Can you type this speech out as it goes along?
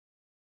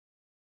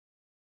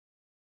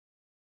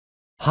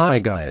Hi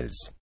guys.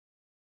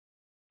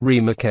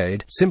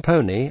 Remicade,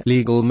 Simponi,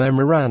 Legal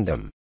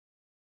Memorandum.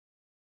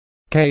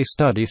 Case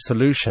Study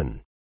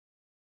Solution.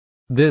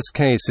 This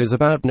case is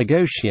about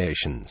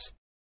negotiations.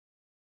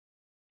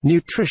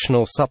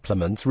 Nutritional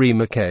supplements.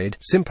 Remicade,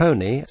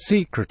 Simponi,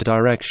 secret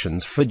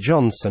directions for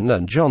Johnson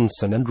 &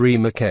 Johnson and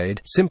Remicade,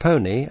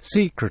 Simponi,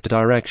 secret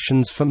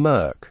directions for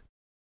Merck.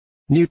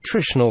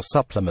 Nutritional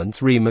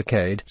supplements.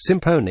 Remicade,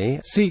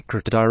 Simponi,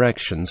 secret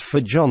directions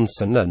for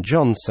Johnson &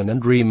 Johnson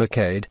and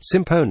Remicade,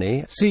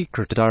 Simponi,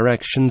 secret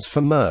directions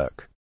for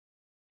Merck.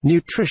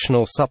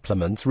 Nutritional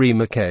supplements.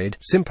 Remicade,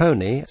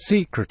 Simponi,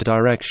 secret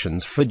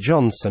directions for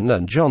Johnson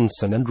 &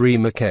 Johnson and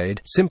Remicade,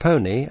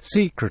 Simponi,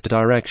 secret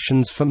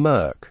directions for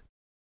Merck.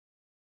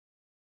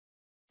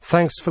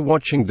 Thanks for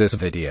watching this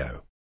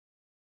video.